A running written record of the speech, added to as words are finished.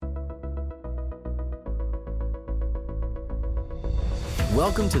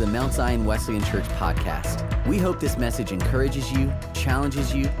Welcome to the Mount Zion Wesleyan Church podcast. We hope this message encourages you,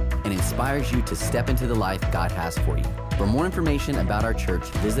 challenges you, and inspires you to step into the life God has for you. For more information about our church,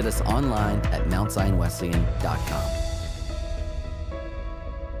 visit us online at mountzionwesleyan.com.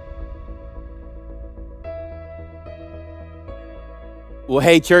 Well,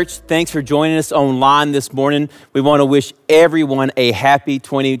 hey, church, thanks for joining us online this morning. We want to wish everyone a happy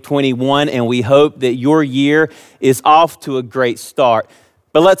 2021, and we hope that your year is off to a great start.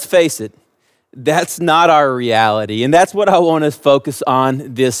 But let's face it, that's not our reality, and that's what I want to focus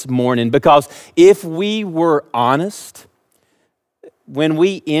on this morning, because if we were honest, when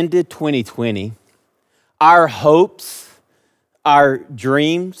we ended 2020, our hopes, our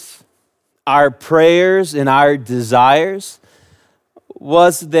dreams, our prayers, and our desires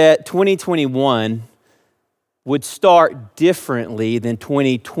was that 2021 would start differently than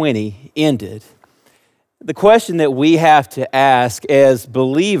 2020 ended. The question that we have to ask as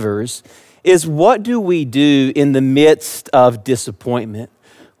believers is, what do we do in the midst of disappointment?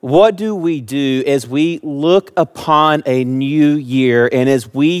 What do we do as we look upon a new year and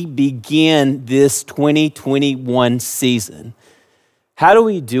as we begin this 2021 season? How do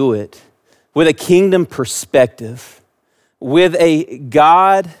we do it with a kingdom perspective, with a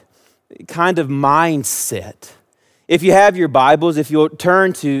God kind of mindset? If you have your Bibles, if you'll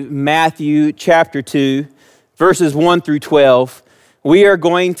turn to Matthew chapter 2, verses 1 through 12, we are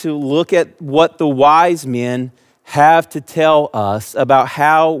going to look at what the wise men have to tell us about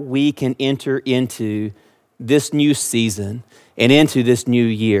how we can enter into this new season and into this new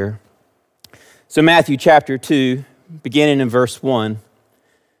year. So Matthew chapter 2, beginning in verse 1.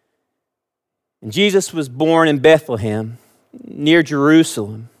 And Jesus was born in Bethlehem, near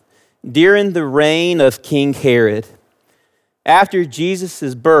Jerusalem, during the reign of King Herod. After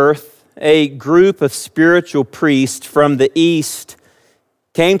Jesus' birth, a group of spiritual priests from the east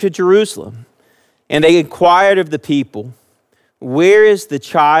came to Jerusalem, and they inquired of the people, "Where is the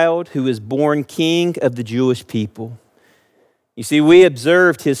child who is born King of the Jewish people? You see, we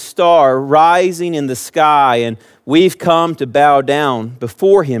observed his star rising in the sky, and we've come to bow down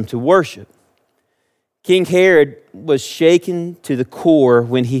before him to worship." King Herod was shaken to the core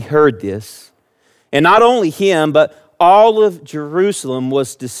when he heard this. And not only him, but all of Jerusalem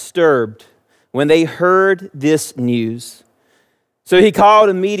was disturbed when they heard this news. So he called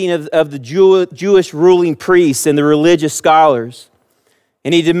a meeting of the Jewish ruling priests and the religious scholars,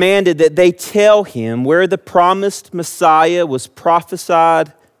 and he demanded that they tell him where the promised Messiah was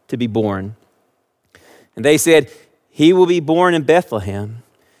prophesied to be born. And they said, "He will be born in Bethlehem,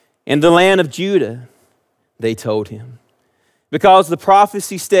 in the land of Judah," they told him. "Because the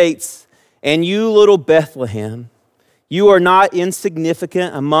prophecy states, 'And you, little Bethlehem, you are not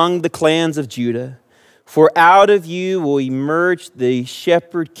insignificant among the clans of Judah, for out of you will emerge the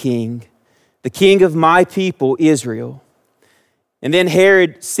shepherd king, the king of my people Israel.'" And then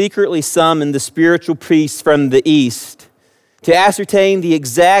Herod secretly summoned the spiritual priests from the east to ascertain the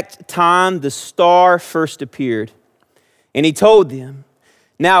exact time the star first appeared. And he told them,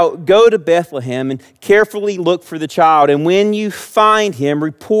 "Now go to Bethlehem and carefully look for the child, and when you find him,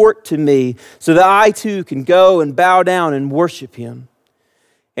 report to me so that I too can go and bow down and worship him."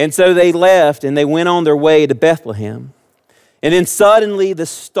 And so they left and they went on their way to Bethlehem. And then suddenly the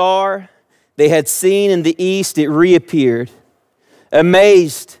star they had seen in the east, it reappeared.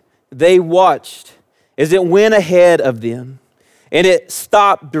 Amazed, they watched as it went ahead of them, and it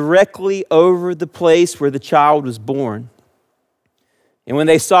stopped directly over the place where the child was born. And when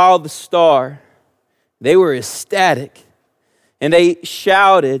they saw the star, they were ecstatic, and they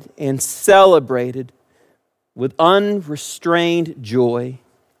shouted and celebrated with unrestrained joy.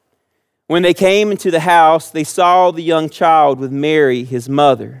 When they came into the house, they saw the young child with Mary, his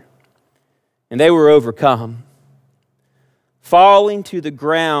mother, and they were overcome. Falling to the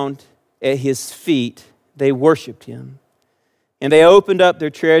ground at his feet, they worshiped him. And they opened up their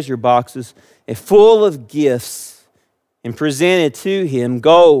treasure boxes full of gifts and presented to him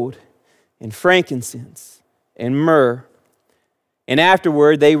gold and frankincense and myrrh. And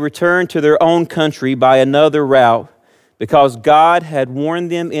afterward, they returned to their own country by another route, because God had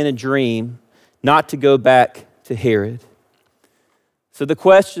warned them in a dream not to go back to Herod. So the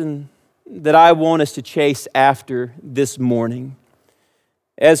question that I want us to chase after this morning,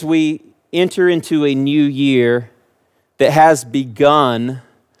 as we enter into a new year that has begun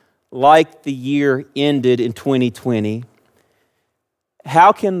like the year ended in 2020,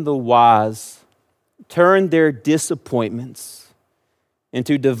 how can the wise turn their disappointments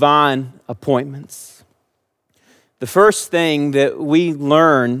into divine appointments? The first thing that we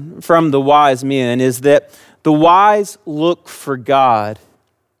learn from the wise men is that the wise look for God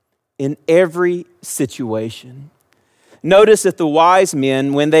in every situation. Notice that the wise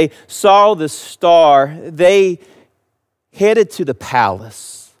men, when they saw the star, they headed to the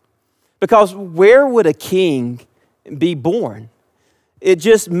palace. Because where would a king be born? It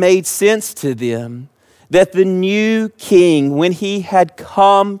just made sense to them that the new king, when he had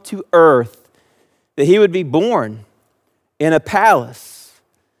come to earth, that he would be born in a palace.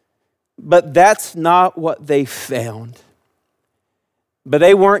 But that's not what they found. But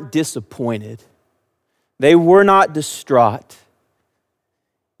they weren't disappointed. They were not distraught.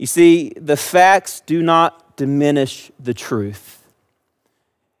 You see, the facts do not diminish the truth.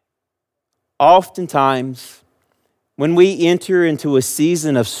 Oftentimes, when we enter into a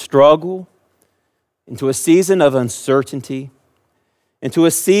season of struggle, into a season of uncertainty, into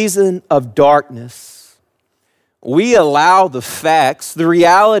a season of darkness, we allow the facts, the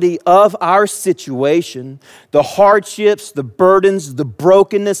reality of our situation, the hardships, the burdens, the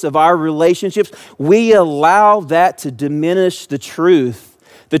brokenness of our relationships, we allow that to diminish the truth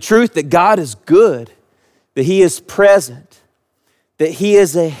that God is good, that He is present, that He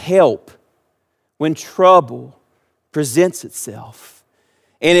is a help when trouble presents itself.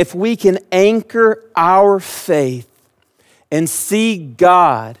 And if we can anchor our faith and see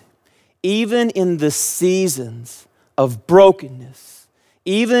God even in the seasons of brokenness,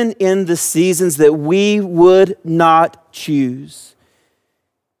 even in the seasons that we would not choose.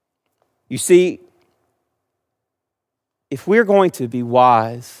 You see, if we're going to be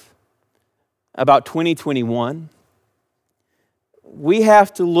wise about 2021, we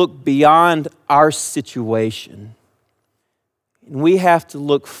have to look beyond our situation, and we have to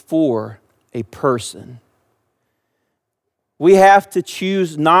look for a person. We have to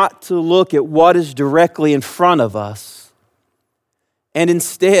choose not to look at what is directly in front of us. And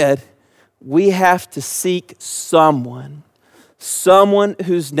instead, we have to seek someone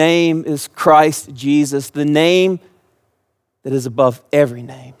whose name is Christ Jesus, the name that is above every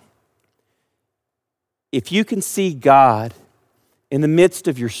name. If you can see God in the midst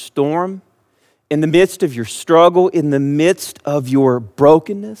of your storm, in the midst of your struggle, in the midst of your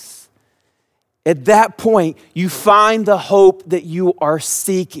brokenness, at that point, you find the hope that you are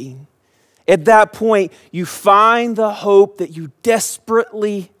seeking. At that point, you find the hope that you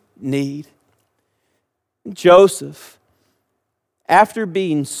desperately need. Joseph, after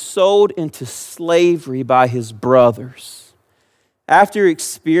being sold into slavery by his brothers, after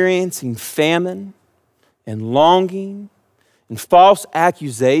experiencing famine and longing and false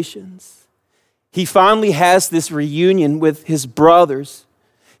accusations, he finally has this reunion with his brothers.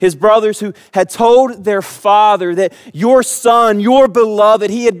 His brothers who had told their father that your son, your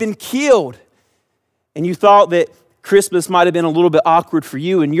beloved, he had been killed. And you thought that Christmas might have been a little bit awkward for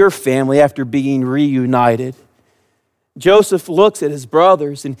you and your family after being reunited. Joseph looks at his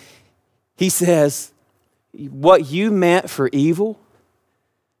brothers and he says, what you meant for evil,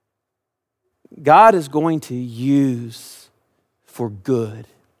 God is going to use for good.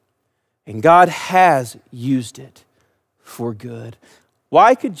 And God has used it for good.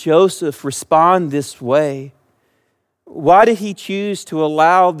 Why could Joseph respond this way? Why did he choose to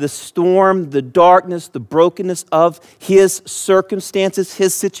allow the storm, the darkness, the brokenness of his circumstances,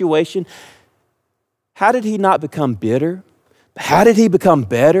 his situation? How did he not become bitter? How did he become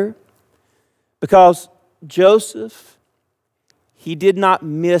better? Because Joseph, he did not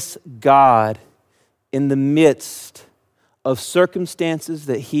miss God in the midst of circumstances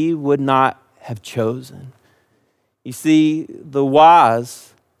that he would not have chosen. You see, the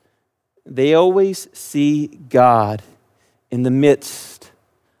wise, they always see God in the midst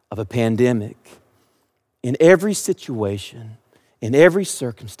of a pandemic. In every situation, in every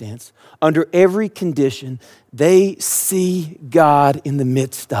circumstance, under every condition, they see God in the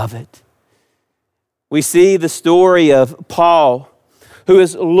midst of it. We see the story of Paul, who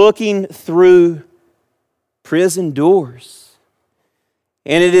is looking through prison doors.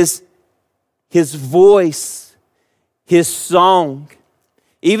 And it is his voice, his song,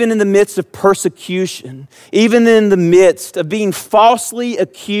 even in the midst of persecution, even in the midst of being falsely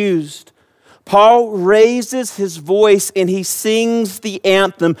accused, Paul raises his voice and he sings the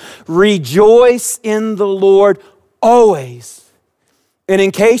anthem, "Rejoice in the Lord always." And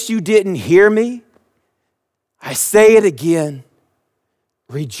in case you didn't hear me, I say it again,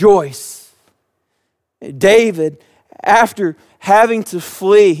 rejoice. David, after having to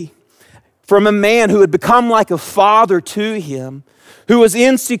flee from a man who had become like a father to him, who was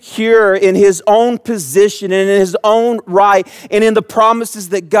insecure in his own position and in his own right and in the promises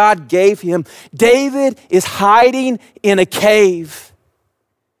that God gave him. David is hiding in a cave.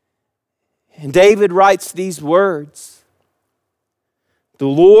 And David writes these words, "The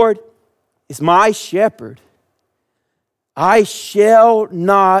Lord is my shepherd. I shall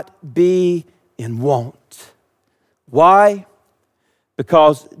not be in want." Why?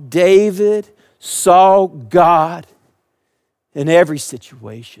 Because David saw God in every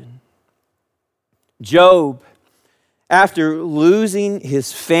situation. Job, after losing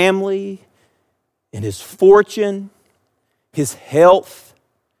his family and his fortune, his health,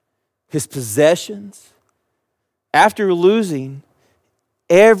 his possessions, after losing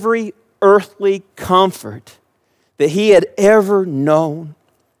every earthly comfort that he had ever known,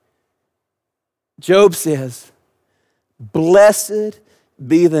 Job says, "Blessed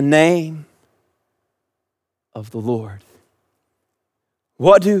be the name of the Lord."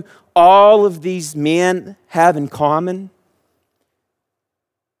 What do all of these men have in common?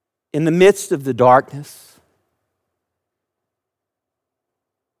 In the midst of the darkness,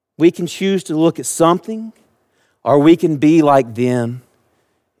 we can choose to look at something, or we can be like them,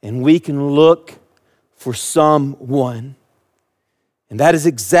 and we can look for someone. And that is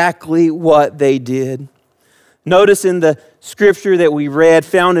exactly what they did. Notice in the scripture that we read,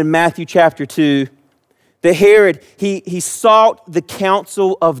 found in Matthew chapter 2, that Herod, he sought the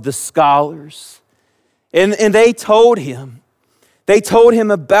counsel of the scholars. And they told him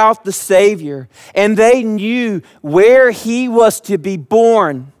about the Savior. And they knew where he was to be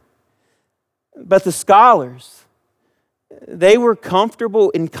born. But the scholars, they were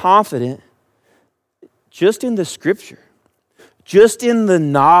comfortable and confident just in the scripture, just in the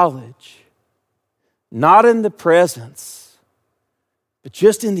knowledge, not in the presence, but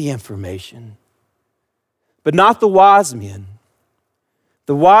just in the information. But not the wise men.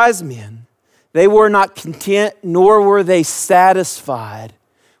 The wise men, they were not content, nor were they satisfied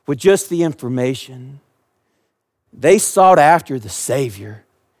with just the information. They sought after the Savior.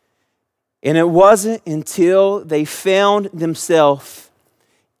 And it wasn't until they found themselves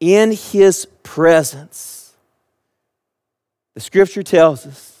in His presence, the scripture tells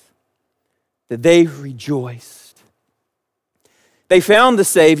us, that they rejoiced. They found the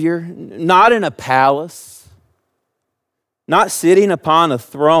Savior not in a palace, not sitting upon a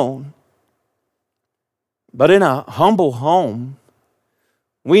throne, but in a humble home.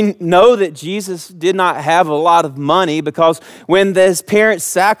 We know that Jesus did not have a lot of money because when his parents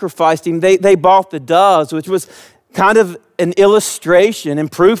sacrificed him, they bought the doves, which was kind of an illustration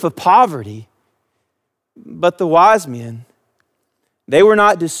and proof of poverty. But the wise men, they were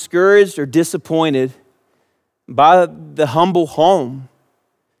not discouraged or disappointed by the humble home.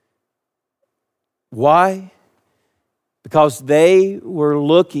 Why? Because they were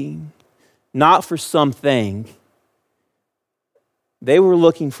looking not for something, they were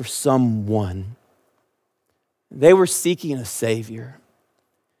looking for someone. They were seeking a Savior.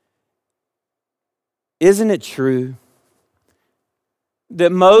 Isn't it true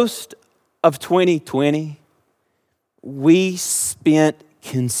that most of 2020 we spent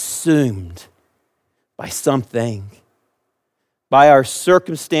consumed by something, by our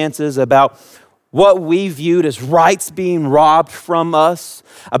circumstances, about what we viewed as rights being robbed from us,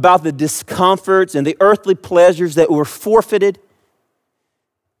 about the discomforts and the earthly pleasures that were forfeited?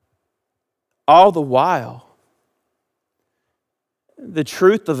 All the while, the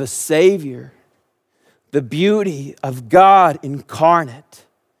truth of a Savior, the beauty of God incarnate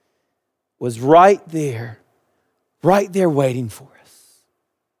was right there waiting for us.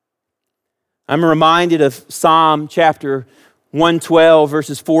 I'm reminded of Psalm chapter 112,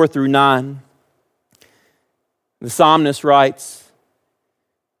 verses 4 through 9. The psalmist writes,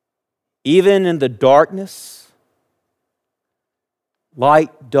 "Even in the darkness,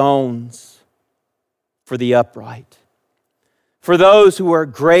 light dawns for the upright. For those who are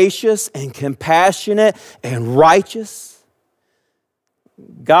gracious and compassionate and righteous,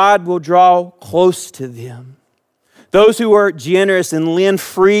 God will draw close to them. Those who are generous and lend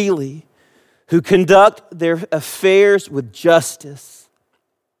freely, who conduct their affairs with justice."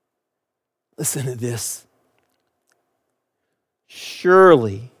 Listen to this.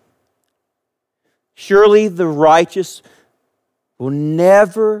 Surely the righteous will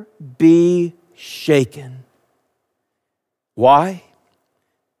never be shaken. Why?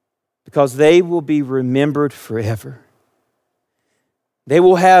 Because they will be remembered forever. They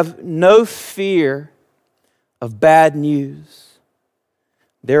will have no fear of bad news.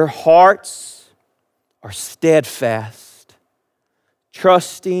 Their hearts are steadfast,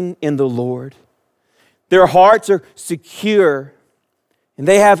 trusting in the Lord. Their hearts are secure, and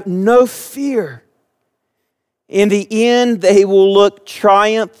they have no fear. In the end, they will look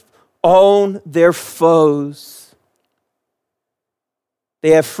triumph on their foes. They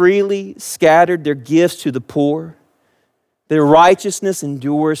have freely scattered their gifts to the poor. Their righteousness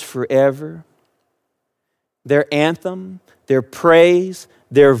endures forever. Their anthem, their praise,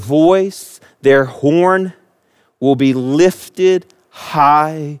 their voice, their horn will be lifted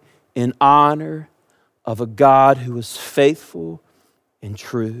high in honor of a God who is faithful and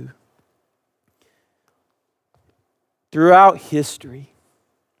true. Throughout history,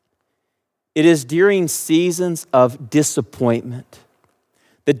 it is during seasons of disappointment,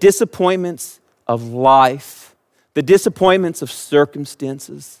 the disappointments of life, the disappointments of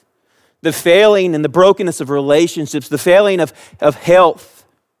circumstances, the failing and the brokenness of relationships, the failing of health,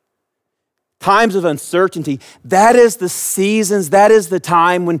 times of uncertainty. That is the seasons, that is the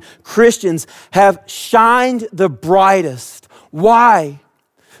time when Christians have shined the brightest. Why?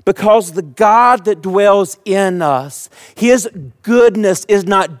 Because the God that dwells in us, His goodness is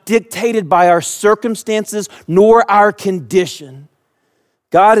not dictated by our circumstances nor our condition.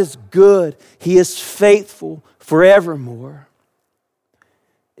 God is good. He is faithful forevermore.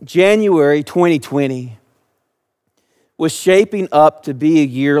 January 2020 was shaping up to be a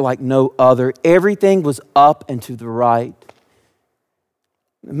year like no other. Everything was up and to the right.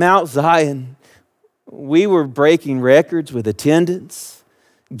 Mount Zion, we were breaking records with attendance.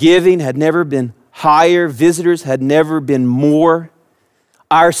 Giving had never been higher. Visitors had never been more.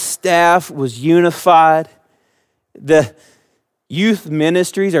 Our staff was unified. The youth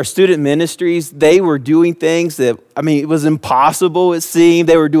ministries, our student ministries, they were doing things that, it was impossible, it seemed.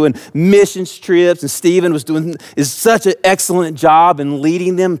 They were doing missions trips, and Stephen was doing such an excellent job in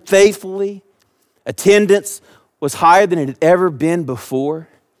leading them faithfully. Attendance was higher than it had ever been before.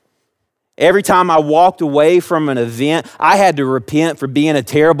 Every time I walked away from an event, I had to repent for being a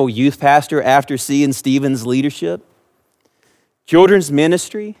terrible youth pastor after seeing Stephen's leadership. Children's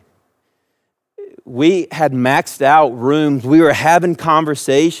ministry, we had maxed out rooms. We were having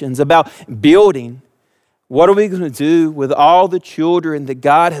conversations about building. What are we going to do with all the children that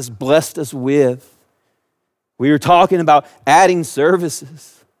God has blessed us with? We were talking about adding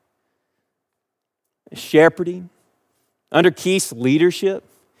services, shepherding. Under Keith's leadership,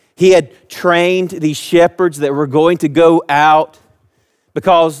 he had trained these shepherds that were going to go out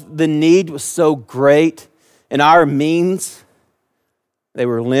because the need was so great and our means, they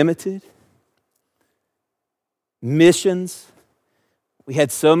were limited. Missions, we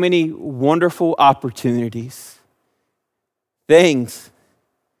had so many wonderful opportunities. Things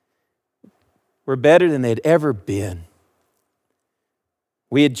were better than they'd ever been.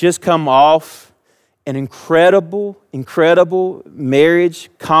 We had just come off an incredible marriage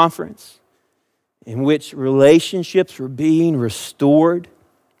conference in which relationships were being restored.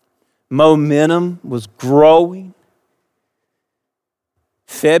 Momentum was growing.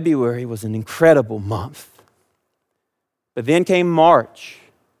 February was an incredible month. But then came March,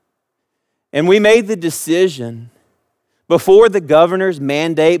 and we made the decision before the governor's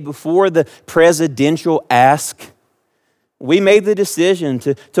mandate, before the presidential ask, we made the decision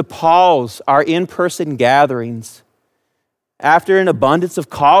to pause our in-person gatherings. After an abundance of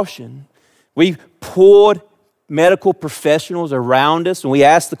caution, we pulled medical professionals around us and we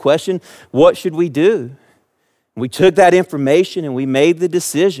asked the question, what should we do? We took that information and we made the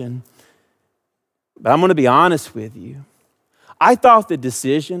decision. But I'm going to be honest with you. I thought the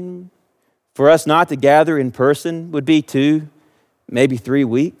decision for us not to gather in person would be 2, maybe 3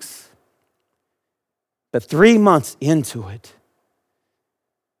 weeks. But 3 months into it,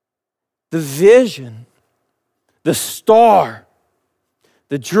 the vision, the star,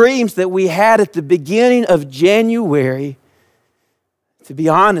 the dreams that we had at the beginning of January, to be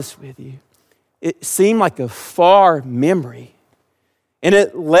honest with you, it seemed like a far memory. And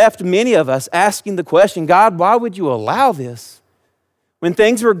it left many of us asking the question, God, why would you allow this? When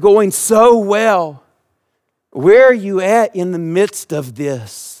things were going so well, where are you at in the midst of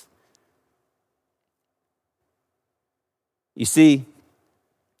this? You see,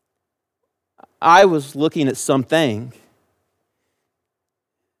 I was looking at something,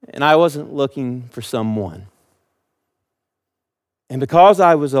 and I wasn't looking for someone. And because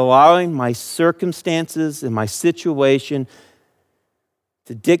I was allowing my circumstances and my situation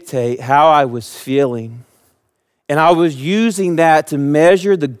to dictate how I was feeling, and I was using that to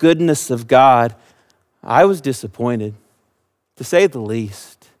measure the goodness of God, I was disappointed, to say the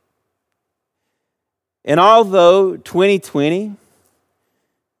least. And although 2020,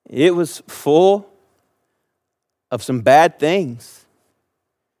 it was full of some bad things,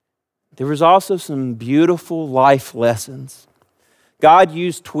 there was also some beautiful life lessons. God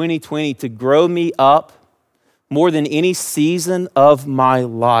used 2020 to grow me up more than any season of my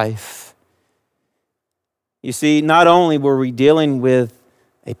life. You see, not only were we dealing with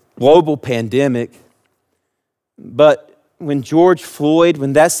a global pandemic, but when George Floyd,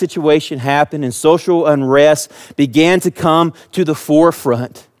 when that situation happened and social unrest began to come to the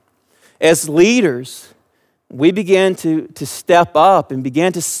forefront, as leaders, we began to step up and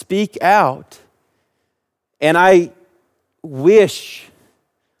began to speak out. And I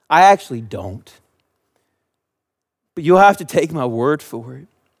actually don't, but you'll have to take my word for it.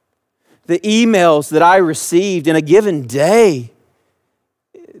 The emails that I received in a given day,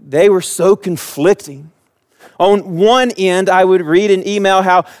 they were so conflicting. On one end, I would read an email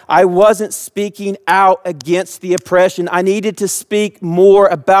how I wasn't speaking out against the oppression. I needed to speak more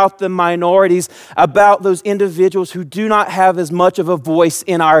about the minorities, about those individuals who do not have as much of a voice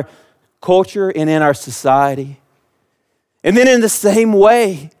in our culture and in our society. And then in the same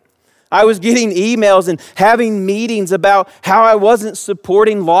way, I was getting emails and having meetings about how I wasn't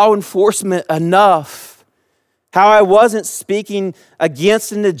supporting law enforcement enough, how I wasn't speaking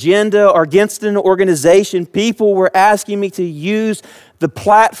against an agenda or against an organization. People were asking me to use the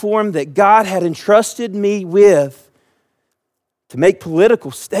platform that God had entrusted me with to make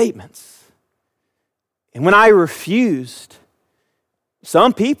political statements. And when I refused,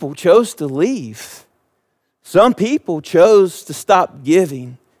 some people chose to leave. Some people chose to stop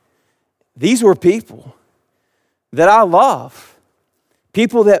giving. These were people that I love,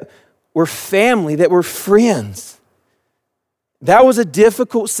 people that were family, that were friends. That was a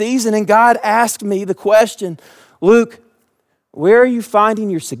difficult season, and God asked me the question, Luke, where are you finding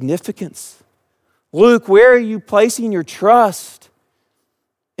your significance? Luke, where are you placing your trust?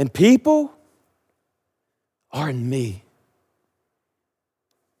 And people are in me.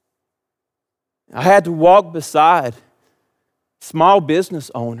 I had to walk beside small business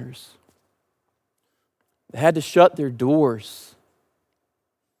owners. They had to shut their doors.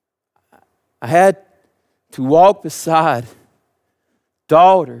 I had to walk beside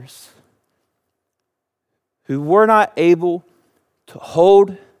daughters who were not able to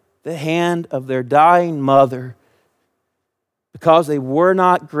hold the hand of their dying mother because they were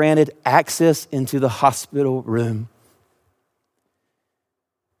not granted access into the hospital room.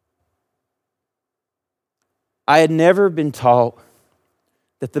 I had never been taught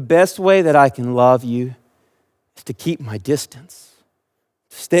that the best way that I can love you is to keep my distance,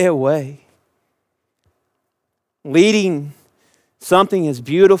 to stay away. Leading something as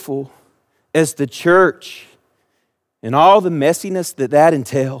beautiful as the church and all the messiness that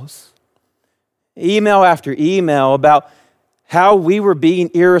entails. Email after email about how we were being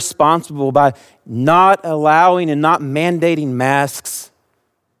irresponsible by not allowing and not mandating masks.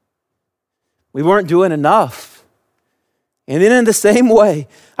 We weren't doing enough. And then in the same way,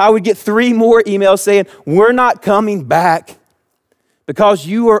 I would get 3 more emails saying, we're not coming back because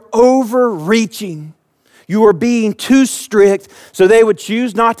you are overreaching. You are being too strict, so they would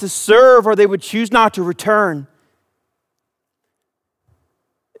choose not to serve or they would choose not to return.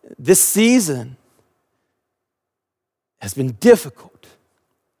 This season has been difficult.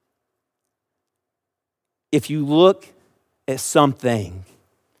 If you look at something,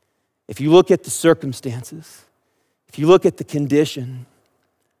 if you look at the circumstances, if you look at the condition,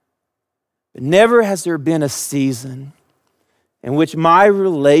 but never has there been a season in which my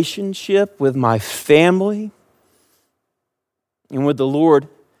relationship with my family and with the Lord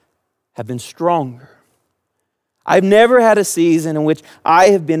have been stronger. I've never had a season in which I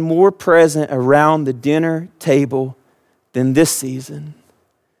have been more present around the dinner table than this season.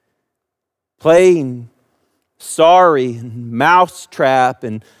 Playing Sorry and Mousetrap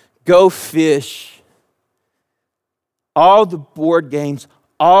and Go Fish. All the board games,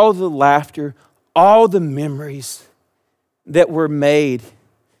 all the laughter, all the memories that were made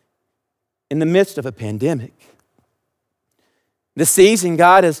in the midst of a pandemic. This season,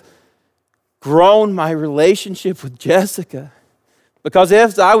 God has grown my relationship with Jessica because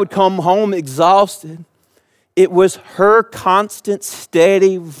as I would come home exhausted, it was her constant,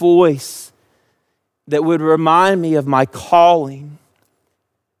 steady voice that would remind me of my calling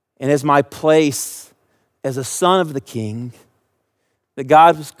and as my place as a son of the King, that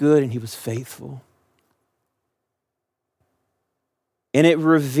God was good and He was faithful. And it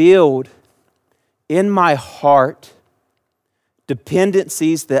revealed in my heart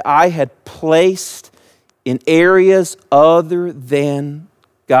dependencies that I had placed in areas other than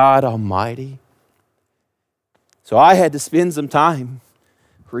God Almighty. So I had to spend some time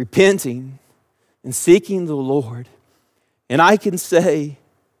repenting and seeking the Lord. And I can say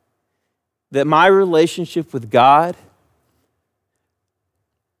that my relationship with God,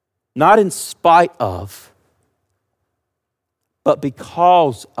 not in spite of, but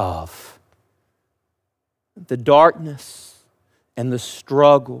because of the darkness and the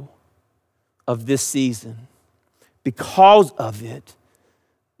struggle of this season, because of it,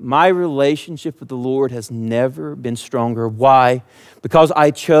 my relationship with the Lord has never been stronger. Why? Because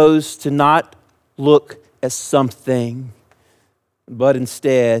I chose to not look at something, but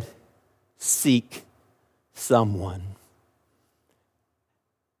instead seek someone.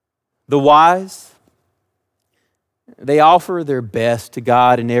 The wise, they offer their best to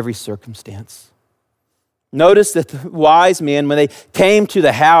God in every circumstance. Notice that the wise men, when they came to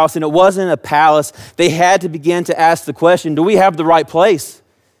the house, and it wasn't a palace, they had to begin to ask the question, do we have the right place?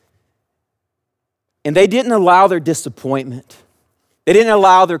 And they didn't allow their disappointment. They didn't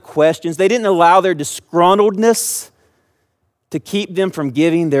allow their questions. They didn't allow their disgruntledness to keep them from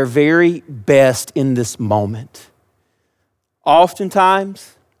giving their very best in this moment.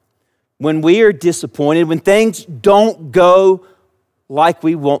 Oftentimes, when we are disappointed, when things don't go like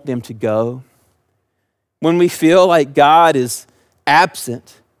we want them to go, when we feel like God is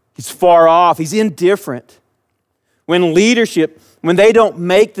absent, He's far off, He's indifferent, when leadership, when they don't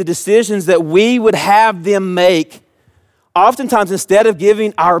make the decisions that we would have them make, oftentimes instead of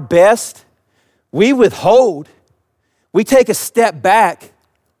giving our best, we withhold. We take a step back.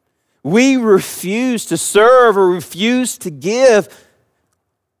 We refuse to serve or refuse to give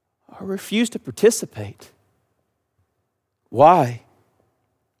or refuse to participate. Why?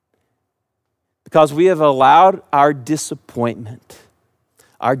 Because we have allowed our disappointment,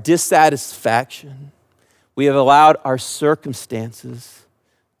 our dissatisfaction, we have allowed our circumstances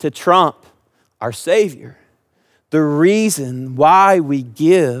to trump our Savior. The reason why we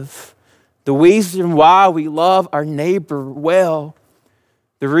give, the reason why we love our neighbor well,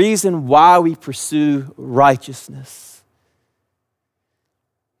 the reason why we pursue righteousness.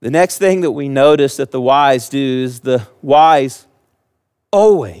 The next thing that we notice that the wise do is the wise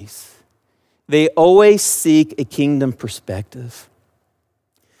they always seek a kingdom perspective.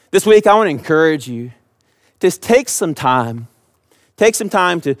 This week, I want to encourage you to take some time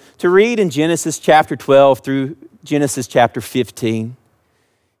to read in Genesis chapter 12 through Genesis chapter 15.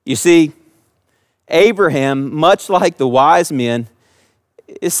 You see, Abraham, much like the wise men,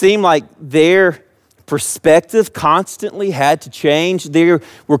 it seemed like their perspective constantly had to change. They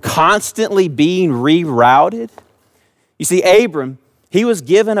were constantly being rerouted. You see, Abram, he was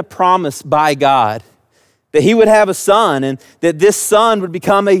given a promise by God that he would have a son and that this son would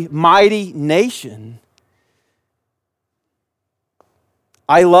become a mighty nation.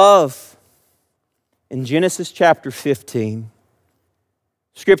 I love in Genesis chapter 15,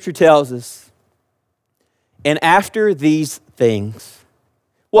 Scripture tells us, and after these things,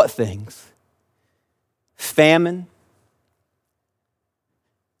 what things? Famine.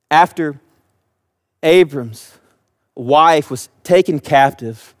 After Abram's wife was taken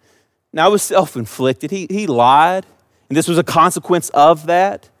captive, now it was self-inflicted. He lied, and this was a consequence of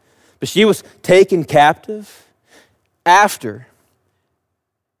that. But she was taken captive. After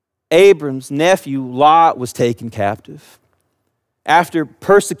Abram's nephew Lot was taken captive, after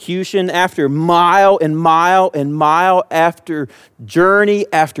persecution, after mile and mile and mile, after journey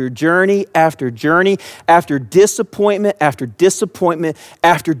after journey after journey, after disappointment after disappointment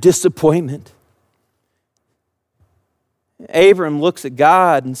after disappointment, Abram looks at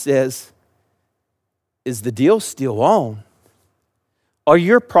God and says, is the deal still on? Are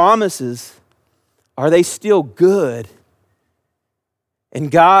your promises, are they still good? And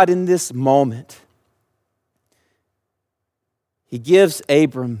God, in this moment, He gives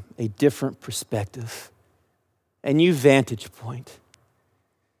Abram a different perspective, a new vantage point.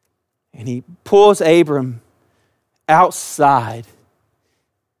 And He pulls Abram outside.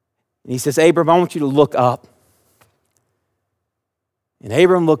 And He says, Abram, I want you to look up. And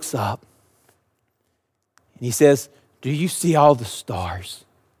Abram looks up. And he says, do you see all the stars?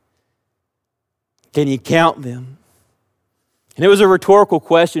 Can you count them? And it was a rhetorical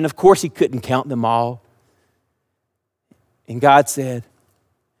question. Of course he couldn't count them all. And God said,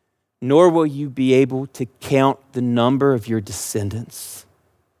 nor will you be able to count the number of your descendants.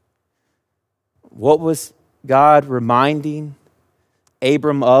 What was God reminding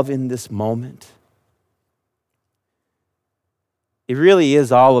Abram of in this moment? It really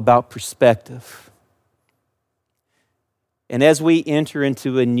is all about perspective. And as we enter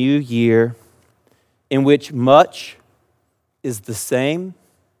into a new year in which much is the same,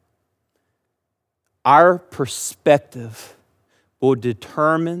 our perspective will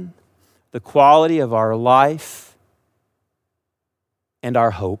determine the quality of our life and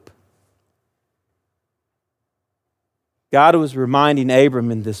our hope. God was reminding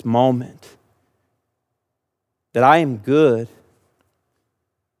Abram in this moment that I am good,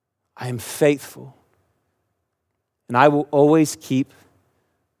 I am faithful, and I will always keep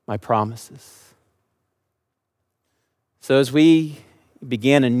my promises. So as we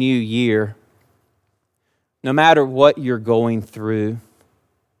begin a new year, no matter what you're going through,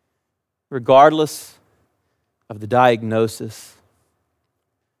 regardless of the diagnosis,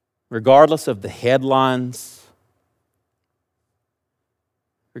 regardless of the headlines,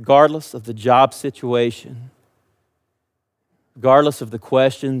 regardless of the job situation, regardless of the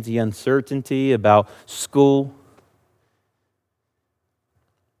questions, the uncertainty about school,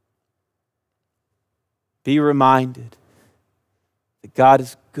 be reminded that God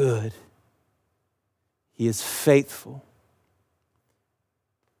is good. He is faithful.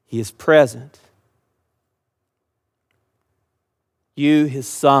 He is present. You, his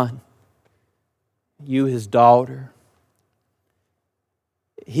son, you, his daughter,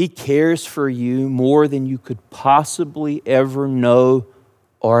 he cares for you more than you could possibly ever know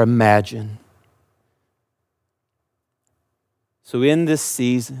or imagine. So in this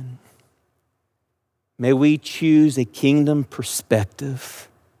season, may we choose a kingdom perspective.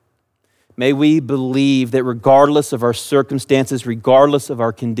 May we believe that regardless of our circumstances, regardless of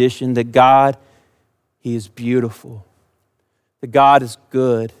our condition, that God, he is beautiful, that God is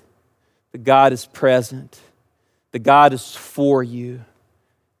good, that God is present, that God is for you.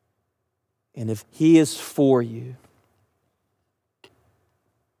 And if he is for you,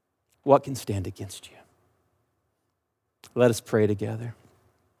 what can stand against you? Let us pray together.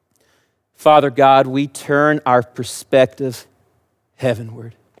 Father God, we turn our perspective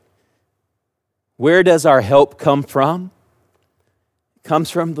heavenward. Where does our help come from? It comes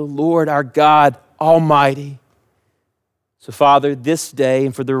from the Lord our God Almighty. So Father, this day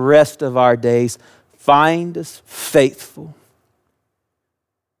and for the rest of our days, find us faithful.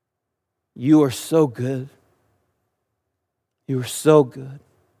 You are so good. You are so good.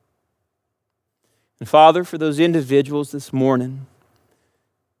 And Father, for those individuals this morning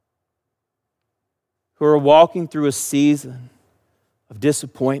who are walking through a season of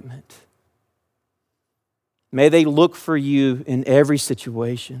disappointment, may they look for you in every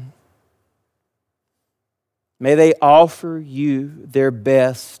situation. May they offer you their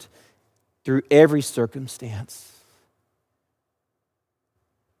best through every circumstance.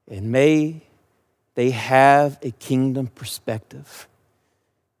 And may they have a kingdom perspective.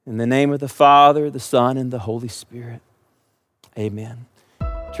 In the name of the Father, the Son, and the Holy Spirit. Amen.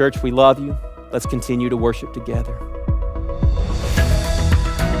 Church, we love you. Let's continue to worship together.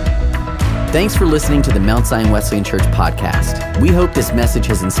 Thanks for listening to the Mount Zion Wesleyan Church podcast. We hope this message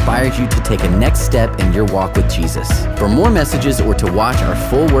has inspired you to take a next step in your walk with Jesus. For more messages or to watch our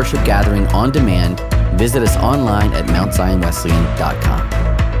full worship gathering on demand, visit us online at mountzionwesleyan.com.